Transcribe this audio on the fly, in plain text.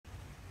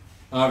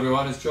Hi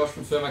everyone, it's Josh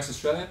from FERMAX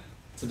Australia.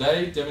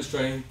 Today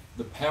demonstrating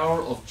the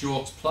power of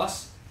DUOX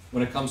Plus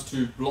when it comes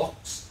to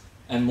blocks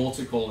and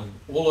multi-calling,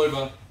 all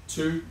over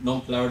 2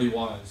 non-polarity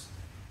wires.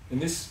 In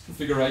this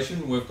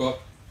configuration we've got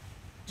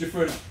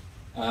different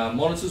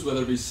monitors,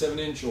 whether it be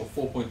 7-inch or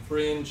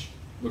 4.3-inch.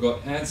 We've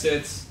got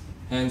handsets,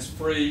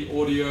 hands-free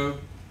audio.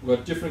 We've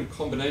got different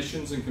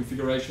combinations and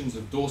configurations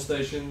of door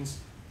stations.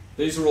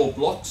 These are all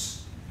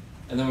blocks,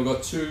 and then we've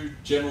got 2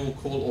 general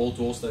call-all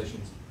door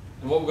stations.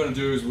 And what we're going to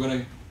do is we're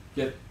going to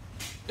get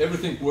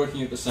everything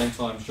working at the same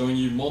time, showing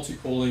you the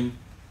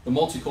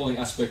multi-calling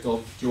aspect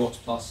of DUOX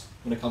Plus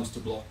when it comes to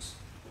blocks.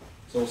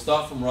 So we'll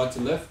start from right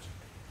to left,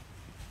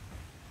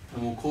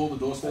 and we'll call the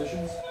door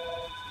stations.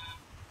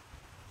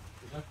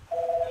 I'm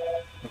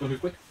going to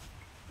move quick.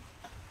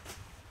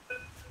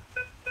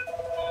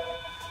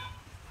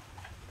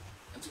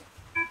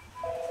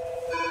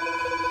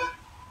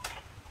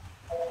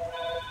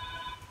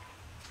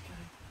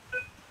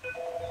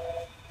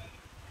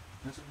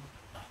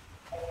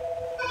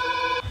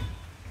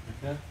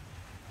 Okay,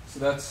 so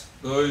that's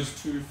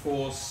those 2,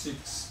 4,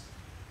 6,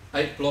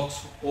 8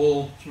 blocks,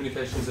 all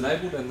communications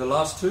enabled, and the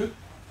last 2, I'm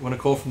going to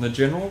call from the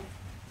general.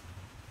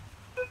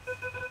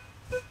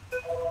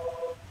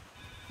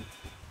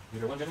 You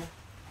got one general?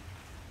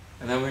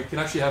 And then we can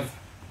actually have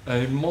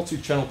a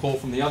multi-channel call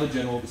from the other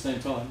general at the same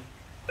time.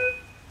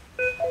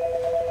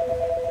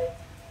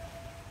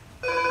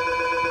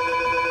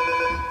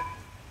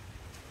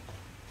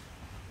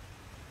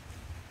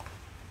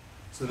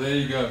 So there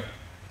you go.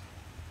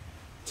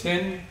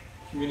 10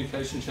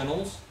 communication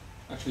channels,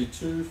 actually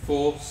 2,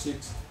 4,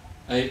 6,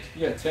 8,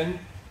 10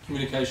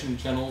 communication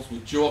channels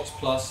with DUOX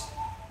Plus,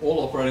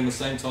 all operating at the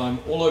same time,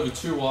 all over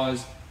 2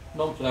 wires,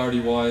 non-polarity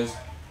wires.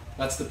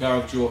 That's the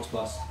power of DUOX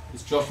Plus.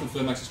 It's Josh from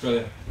FERMAX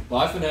Australia.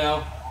 Bye for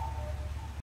now.